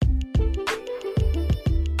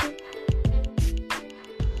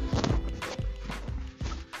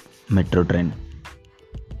Metro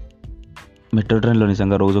ట్రైన్లో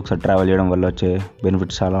నిజంగా రోజు ఒకసారి ట్రావెల్ చేయడం వల్ల వచ్చే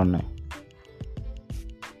బెనిఫిట్స్ చాలా ఉన్నాయి.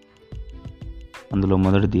 అందులో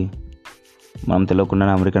మొదటిది మనం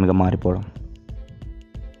తెలియకుండానే అమెరికన్గా మారిపోవడం.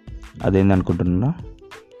 అదేంది అనుకుంటున్నా,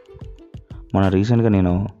 రీసెంట్గా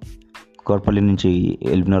నేను కోర్పల్లి నుంచి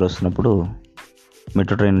ఎల్బినగర్ వస్తున్నప్పుడు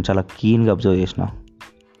మెట్రో ట్రైన్ చాలా కీన్గా అబ్జర్వ్ చేసిన.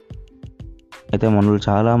 అయితే మనలో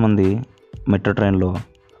చాలామంది మెట్రో ట్రైన్లో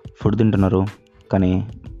ఫుడ్ తింటున్నారు, కానీ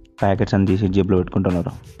ప్యాకెట్స్ అని తీసి జేబులో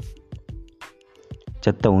పెట్టుకుంటున్నారు.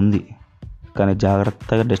 చెత్త ఉంది, కానీ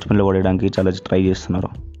జాగ్రత్తగా డస్ట్బిన్లో పడేయడానికి చాలా ట్రై చేస్తున్నారు.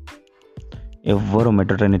 ఎవ్వరూ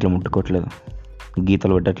మెట్రో ట్రైన్ ఇట్లా ముట్టుకోవట్లేదు,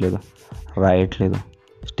 గీతలు పెట్టట్లేదు, రాయట్లేదు,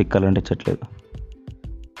 స్టిక్కర్లు అంటించట్లేదు.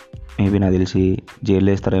 మేబీ నాకు తెలిసి జైలు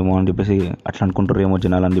వేస్తారేమో అని చెప్పేసి అట్లా అనుకుంటారేమో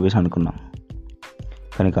జనాలు అని చెప్పేసి అనుకున్నాం.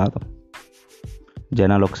 కానీ కాదు,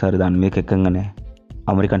 జనాలు ఒకసారి దాని మీదకి ఎక్కగానే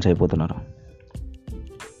అమెరికన్స్ అయిపోతున్నారు.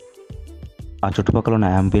 ఆ చుట్టుపక్కల ఉన్న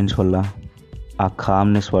యాంబియన్స్ వల్ల, ఆ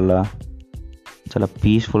కామ్నెస్ వల్ల, చాలా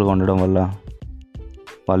పీస్ఫుల్గా ఉండడం వల్ల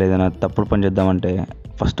వాళ్ళు ఏదైనా తప్పుడు పని చేద్దామంటే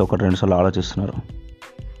ఫస్ట్ 1-2 సార్లు ఆలోచిస్తున్నారు.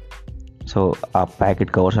 సో ఆ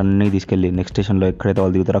ప్యాకెట్ కవర్స్ అన్నీ తీసుకెళ్ళి నెక్స్ట్ స్టేషన్లో ఎక్కడైతే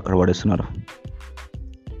వాళ్ళు దిగుతారో అక్కడ పడేస్తున్నారు.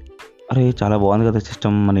 అరే చాలా బాగుంది కదా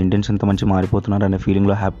సిస్టమ్, మన ఇండియన్స్ ఎంత మంచి మారిపోతున్నారు అనే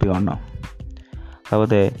ఫీలింగ్లో హ్యాపీగా ఉన్నాం.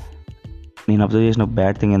 కాకపోతే నేను అబ్జర్వ్ చేసిన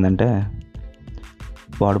బ్యాడ్ థింగ్ ఏంటంటే,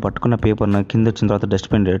 వాడు పట్టుకున్న పేపర్ను కింద వచ్చిన తర్వాత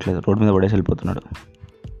డస్ట్బిన్ చేయట్లేదు, రోడ్డు మీద పడేసి వెళ్ళిపోతున్నాడు.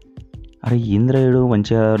 అరే ఇంద్రయుడు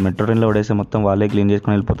మంచిగా మెట్రో ట్రైన్లో పడేస్తే మొత్తం వాళ్ళే క్లీన్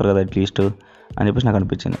చేసుకొని వెళ్ళిపోతారు కదా అట్లీస్ట్ అని చెప్పేసి నాకు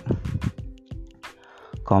అనిపించింది.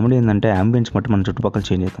 కామెడీ ఏంటంటే యాంబియన్స్ బట్టి మన చుట్టుపక్కల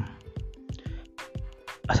చేంజ్ అవుతాం.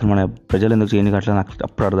 అసలు మన ప్రజలు ఎందుకు చేంజ్ కావట్లేదు నాకు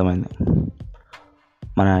అప్పుడు అర్థమైంది.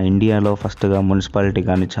 మన ఇండియాలో ఫస్ట్గా మున్సిపాలిటీ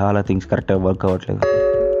కానీ చాలా థింగ్స్ కరెక్ట్గా వర్క్ అవ్వట్లేదు.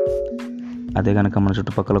 అదే కనుక మన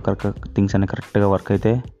చుట్టుపక్కల థింగ్స్ అన్నీ కరెక్ట్గా వర్క్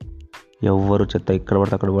అయితే ఎవ్వరు చెత్త ఎక్కడ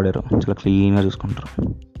పడితే అక్కడ పడారు, చాలా క్లీన్గా చూసుకుంటారు.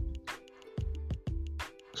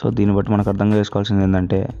 సో దీన్ని బట్టి మనకు అర్థం చేసుకోవాల్సింది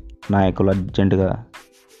ఏంటంటే, నాయకులు అర్జెంటుగా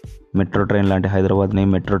మెట్రో ట్రైన్ లాంటి హైదరాబాద్ని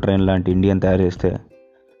మెట్రో ట్రైన్ లాంటి ఇండియాని తయారు చేస్తే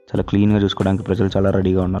చాలా క్లీన్గా చూసుకోవడానికి ప్రజలు చాలా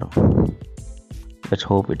రెడీగా ఉన్నారు. Let's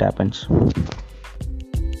hope it happens.